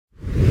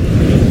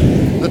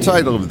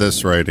title of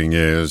this writing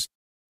is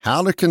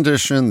How to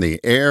Condition the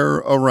Air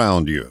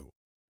Around You.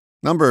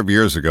 A number of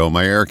years ago,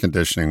 my air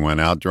conditioning went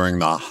out during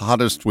the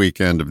hottest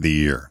weekend of the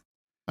year.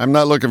 I'm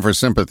not looking for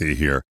sympathy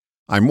here.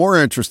 I'm more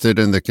interested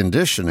in the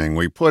conditioning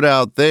we put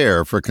out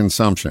there for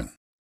consumption.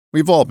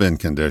 We've all been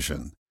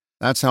conditioned.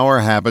 That's how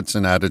our habits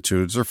and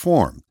attitudes are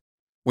formed.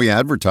 We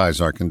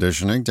advertise our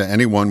conditioning to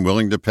anyone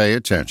willing to pay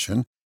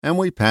attention, and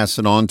we pass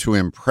it on to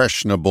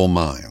impressionable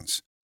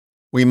minds.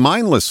 We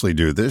mindlessly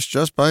do this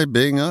just by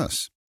being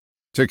us.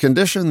 To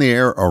condition the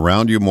air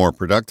around you more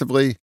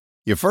productively,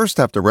 you first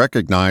have to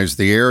recognize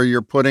the air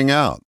you're putting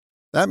out.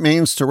 That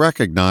means to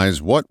recognize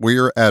what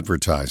we're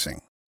advertising.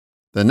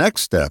 The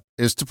next step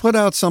is to put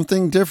out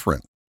something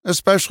different,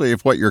 especially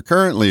if what you're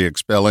currently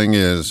expelling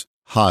is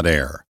hot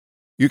air.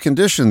 You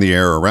condition the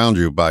air around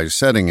you by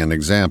setting an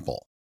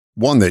example,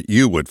 one that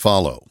you would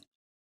follow.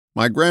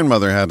 My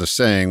grandmother had a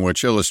saying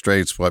which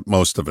illustrates what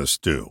most of us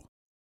do.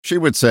 She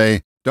would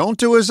say, "Don't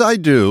do as I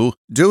do,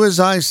 do as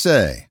I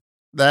say."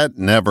 That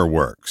never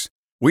works.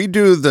 We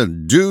do the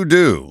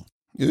do.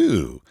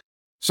 Ooh.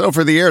 So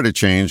for the air to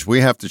change,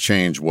 we have to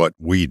change what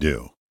we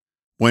do.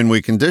 When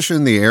we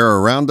condition the air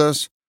around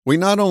us, we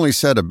not only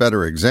set a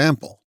better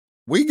example,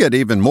 we get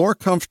even more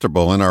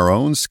comfortable in our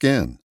own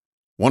skin.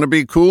 Want to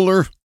be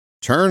cooler?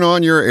 Turn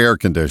on your air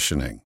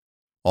conditioning.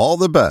 All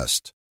the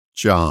best,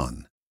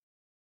 John.